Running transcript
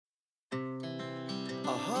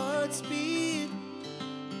Our hearts beat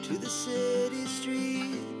to the city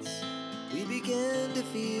streets. We began to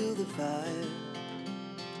feel the fire.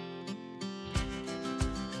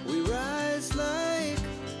 We rise like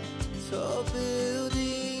tall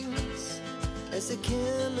buildings as the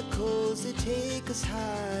chemicals, they take us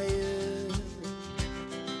higher.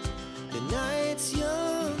 The night's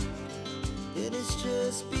young and it's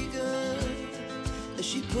just begun as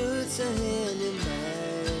she puts her hand in mine.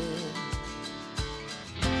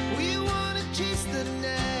 We wanna chase the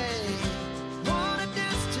night, wanna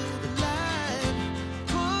dance to the light,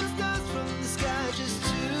 pull the stars from the sky, just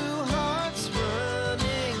two hearts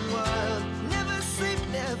running wild. Never sleep,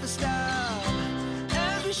 never stop,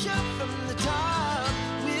 as we shout from the top.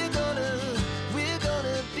 We're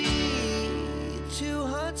gonna be two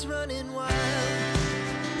hearts running wild.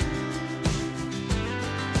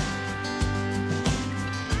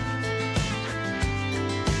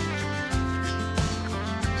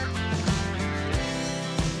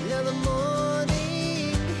 Now the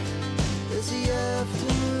morning is the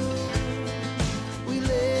afternoon. We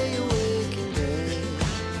lay awake in bed.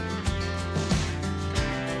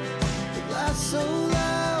 It laughs so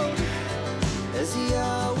loud as the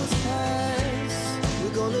hours pass.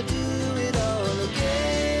 We're gonna do